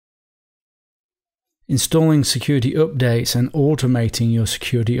Installing security updates and automating your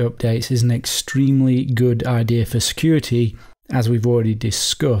security updates is an extremely good idea for security, as we've already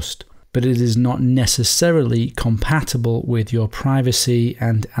discussed, but it is not necessarily compatible with your privacy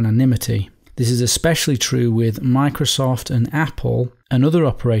and anonymity. This is especially true with Microsoft and Apple and other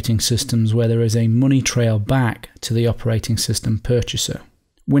operating systems where there is a money trail back to the operating system purchaser.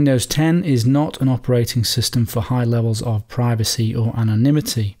 Windows 10 is not an operating system for high levels of privacy or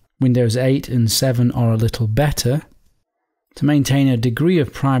anonymity. Windows 8 and 7 are a little better. To maintain a degree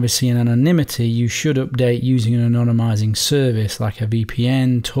of privacy and anonymity, you should update using an anonymizing service like a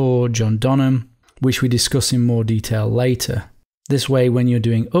VPN, Tor, John Donham, which we discuss in more detail later. This way, when you're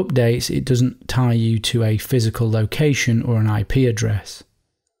doing updates, it doesn't tie you to a physical location or an IP address.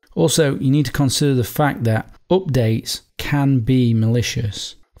 Also, you need to consider the fact that updates can be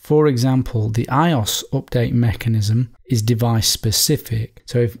malicious. For example, the iOS update mechanism is device specific.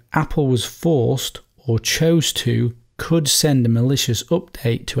 So if Apple was forced or chose to, could send a malicious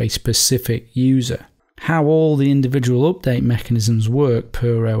update to a specific user. How all the individual update mechanisms work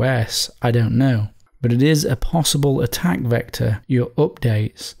per OS, I don't know. But it is a possible attack vector, your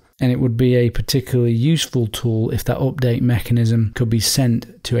updates, and it would be a particularly useful tool if that update mechanism could be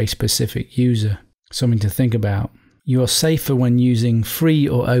sent to a specific user. Something to think about. You are safer when using free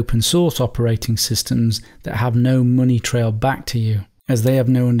or open source operating systems that have no money trail back to you, as they have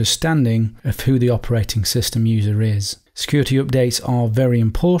no understanding of who the operating system user is. Security updates are very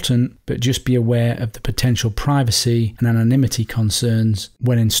important, but just be aware of the potential privacy and anonymity concerns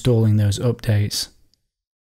when installing those updates.